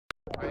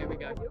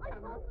go.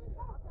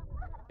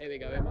 Here we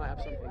go, we might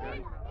have something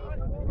going.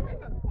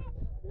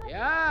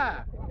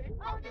 Yeah!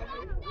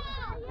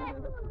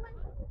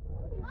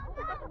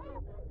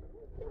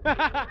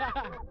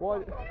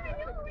 What?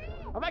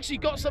 I've actually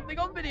got something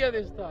on video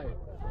this time.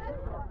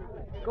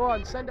 Go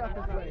on, send it up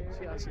in flames.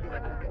 Yeah, that's a good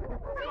idea.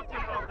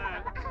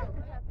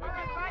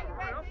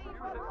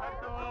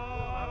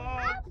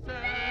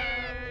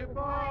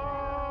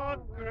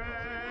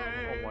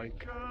 Oh my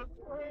God.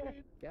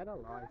 Get a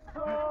life.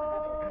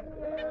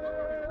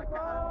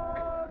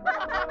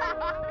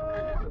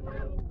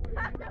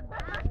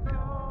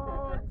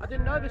 I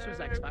didn't know this was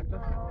X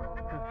Factor.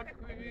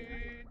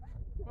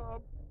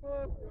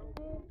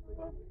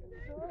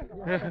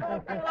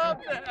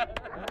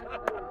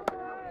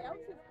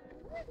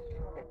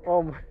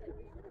 Oh my.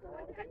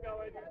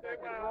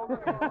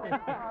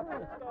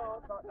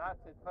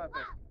 That's it,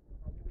 perfect.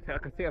 I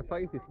can see her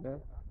faces now.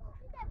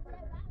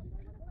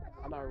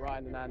 I know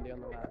Ryan and Andy on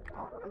the left.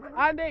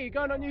 Andy, you're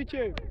going on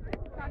YouTube.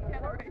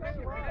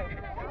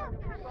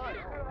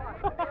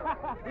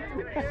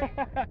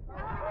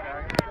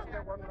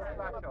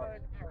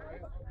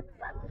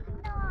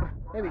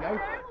 There we go.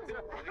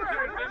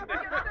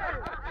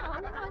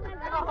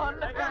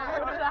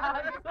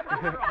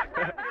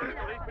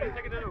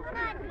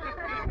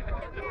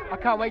 I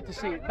can't wait to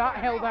see it. That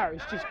hell there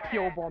is just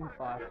pure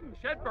bonfire.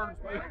 Shed burns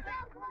me.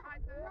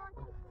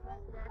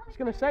 I was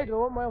going to say, do I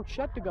want my old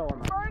shed to go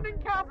on? Burning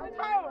Castle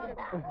Town!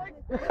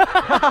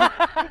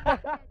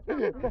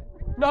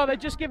 No, they're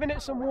just giving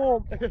it some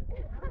warmth.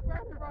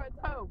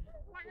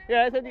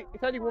 Yeah,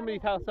 it's only one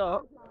minute's house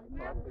up.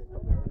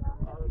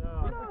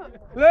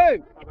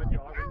 Luke!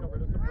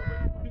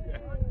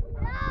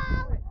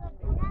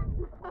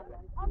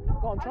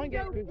 Go on, try and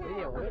get a good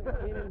video of it.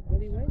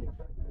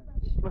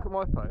 Look at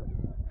my phone.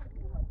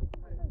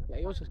 Yeah,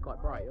 yours is quite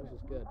bright, yours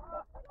is good.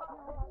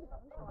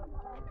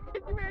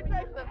 Can you hear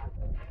Jason?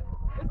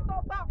 It's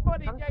not that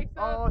funny, Jason.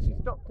 Oh, she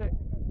stopped it.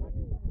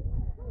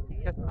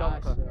 You have to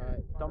dump her.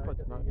 Alright. Dump her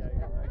tonight.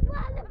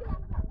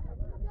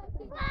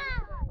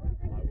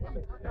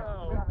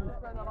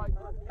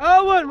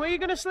 Owen, where are you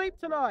going to sleep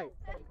tonight?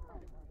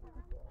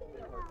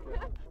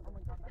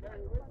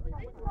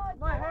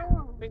 I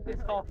think this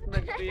half's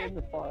meant to be in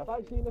the fire.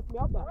 Thanks for you lifting me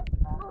up there.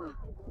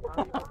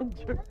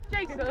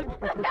 Jason!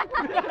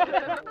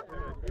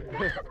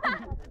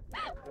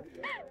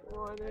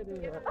 What an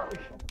idiot.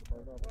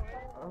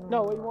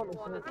 No, what you want is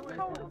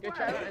Go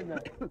check it in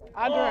there.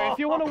 Andrew, if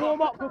you want to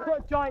warm up, we'll put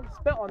a giant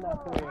spit on there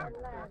for you.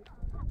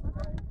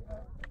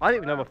 I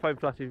didn't even know my phone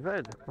flashed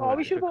red. Oh,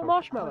 we should have bought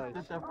marshmallows.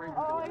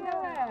 Oh,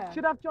 yeah!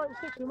 Should have giant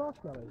sticks with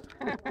marshmallows.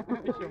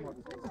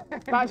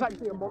 That's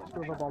actually a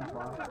monster of a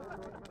bonfire.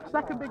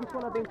 Second biggest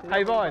one I've been to.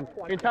 Hey Ryan,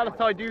 you can tell us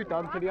how you've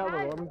done to the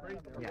other one.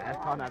 Yeah, that's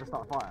time now to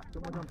start a fire.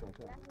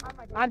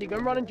 Andy, go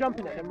and run and jump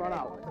in it, then run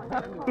out.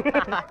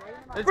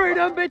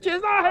 Freedom,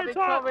 bitches! I hate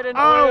Covered in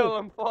Oh! oil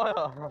and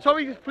fire. Shall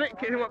we just flick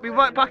it and it'll be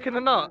right back in the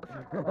nuts?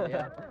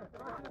 Yeah.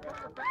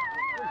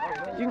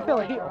 You can feel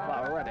the heat of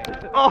that already.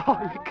 Oh,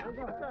 you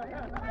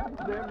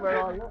Where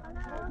are you?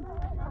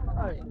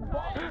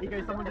 He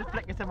goes, someone just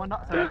flicking someone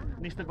nuts out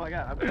and he's still got to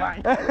go.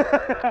 Bang.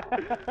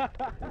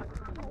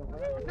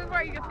 This is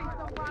where you can see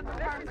some random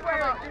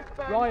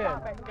person. Ryan,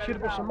 should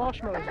have put some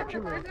marshmallows up,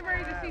 shouldn't we? This is where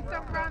you can see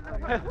some random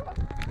person.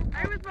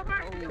 Hey, where's my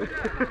back?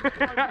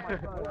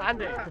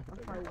 Andy!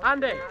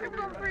 Andy! We've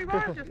got 3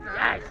 bars just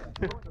now.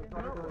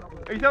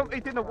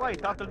 he's in the way,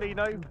 so I have to lean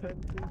over.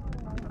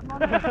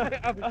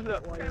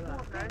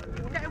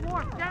 Getting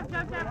warm. Jump,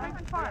 make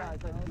the fire.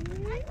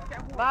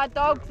 My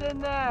dog's in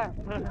there!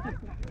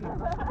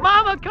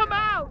 Mama, come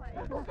out!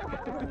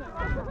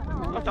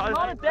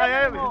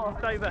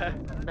 Stay there.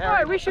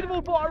 Right, we should have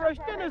all bought our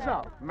roast dinners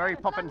up. Mary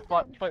Poppins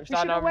floats We down should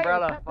an have waited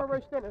umbrella. for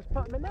roast dinners,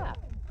 put them in there.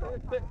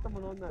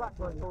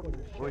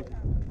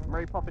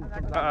 Mary Poppins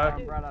picks up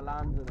an umbrella,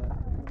 lands in it.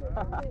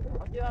 That's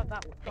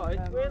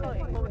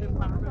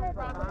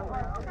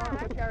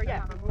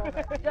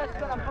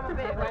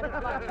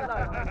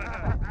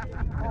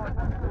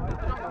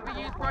what we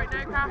use right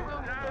now, Castle.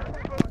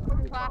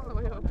 Class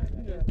oil.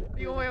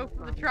 The oil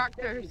from the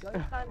tractors.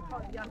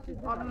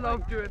 I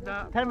love doing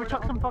that. Tell him we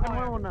chuck some fucking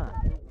oil on that.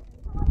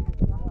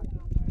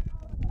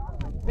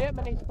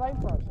 Vietnamese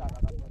flamethrowers.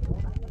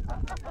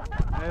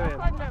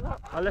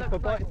 I left my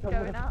bike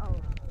somewhere.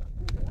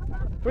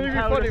 Would it be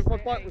funny if my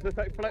bike was just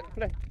like flick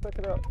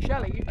it up?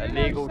 Shelley, you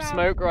Illegal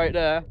smoke right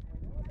there.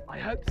 I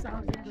hope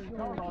Sam's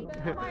insured.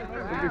 It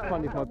would be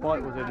funny if my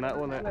bike was in that,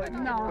 wouldn't it?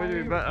 No. Would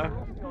it be better?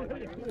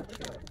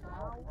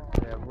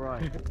 Yeah,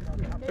 right.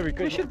 It'd be We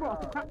good. should have brought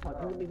up the crap pipe,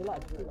 he wouldn't leave a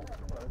light.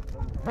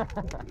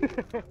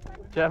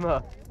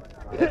 Gemma,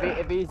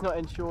 if he's not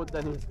insured,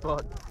 then he's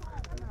fucked.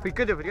 It'd be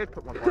good if we did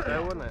put my bike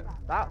there, wouldn't it?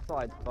 That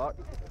side's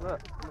fucked.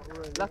 Look.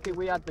 Lucky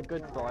we had the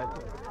good side.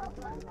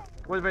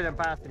 Would have been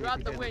embarrassing You if had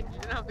we the didn't. wind, you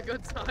didn't have the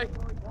good side.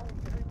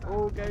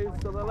 All goes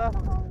to the left.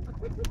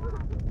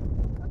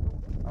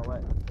 Oh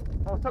wait.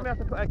 Oh, somebody has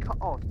to put a car.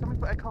 Oh, somebody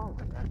put a car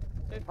in there.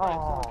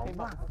 Oh, came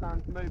up and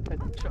stand moped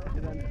and chucked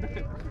it in.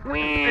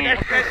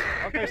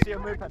 I'll go see a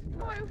moped.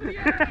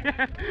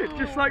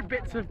 Just looks like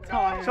bits of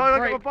tire. Shall I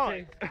look at my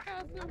bike?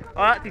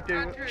 I actually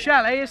do.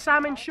 Shelley, is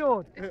Sam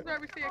insured? This is where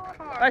we see a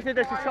car. I said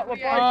they should shut my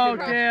bike. Oh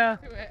dear.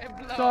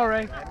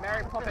 Sorry.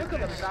 Mary Poppins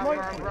comes down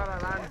where umbrella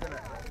lands in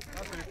it.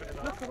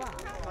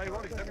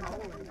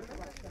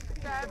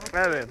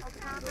 There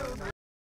we go.